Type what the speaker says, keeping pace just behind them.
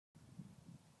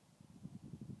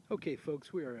Okay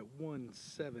folks, we are at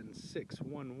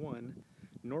 17611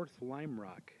 North Lime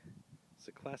Rock. It's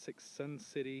a classic Sun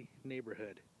City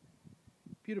neighborhood.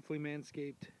 Beautifully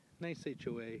manscaped, nice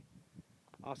HOA,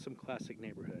 awesome classic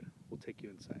neighborhood. We'll take you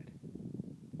inside.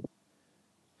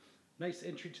 Nice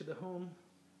entry to the home.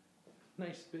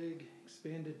 Nice big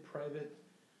expanded private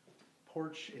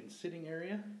porch and sitting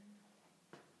area.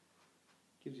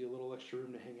 Gives you a little extra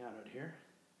room to hang out here.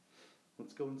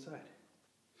 Let's go inside.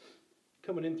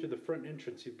 Coming in through the front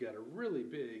entrance, you've got a really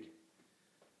big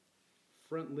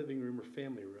front living room or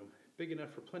family room. Big enough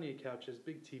for plenty of couches,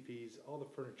 big TVs, all the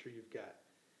furniture you've got.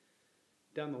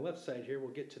 Down the left side here, we'll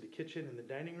get to the kitchen and the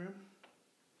dining room.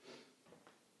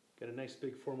 Got a nice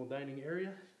big formal dining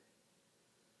area.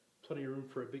 Plenty of room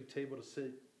for a big table to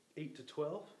sit 8 to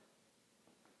 12.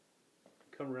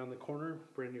 Come around the corner,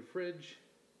 brand new fridge.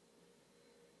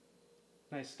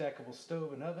 Nice stackable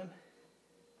stove and oven.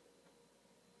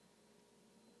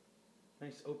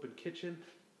 Nice open kitchen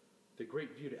with a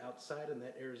great view to outside in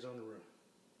that Arizona room.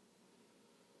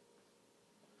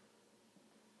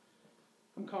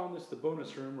 I'm calling this the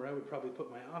bonus room, where I would probably put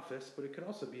my office, but it could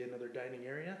also be another dining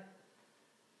area.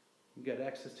 You've got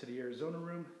access to the Arizona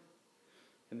room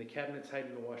and the cabinets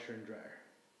hiding the washer and dryer.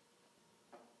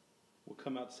 We'll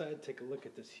come outside, take a look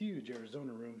at this huge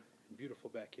Arizona room and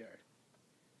beautiful backyard.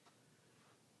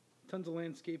 Tons of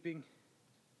landscaping,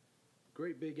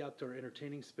 great big outdoor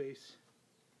entertaining space.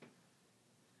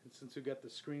 And since we've got the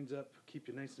screens up, keep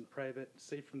you nice and private,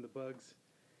 safe from the bugs.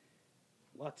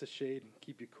 Lots of shade,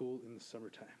 keep you cool in the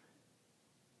summertime.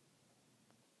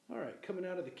 Alright, coming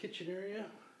out of the kitchen area,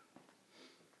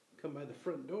 come by the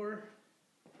front door.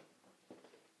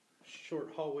 Short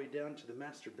hallway down to the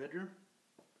master bedroom.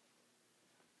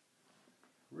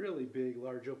 Really big,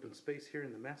 large open space here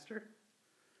in the master.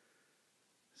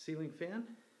 Ceiling fan.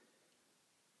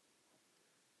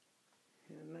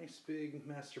 And a nice big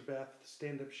master bath,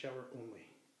 stand-up shower only.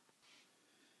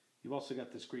 You've also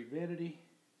got this great vanity,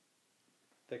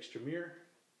 with extra mirror,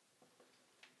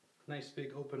 nice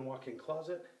big open walk-in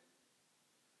closet,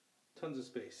 tons of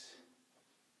space.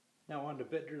 Now on to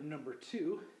bedroom number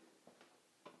 2.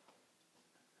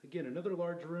 Again, another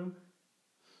large room,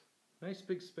 nice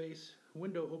big space,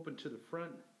 window open to the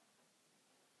front,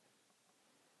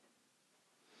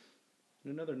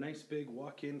 and another nice big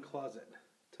walk-in closet.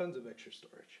 Tons of extra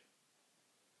storage.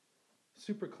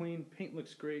 Super clean, paint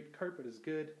looks great, carpet is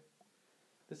good.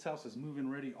 This house is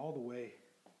move-in ready all the way.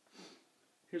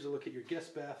 Here's a look at your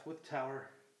guest bath with tower,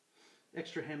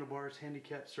 extra handlebars,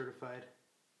 handicap certified,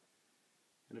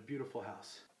 and a beautiful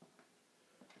house.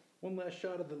 One last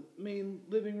shot of the main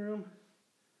living room,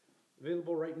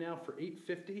 available right now for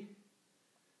 $850.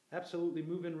 Absolutely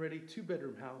move-in ready,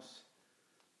 2-bedroom house.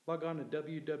 Log on to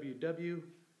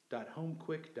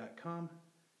www.homeqwik.com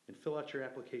and fill out your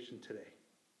application today.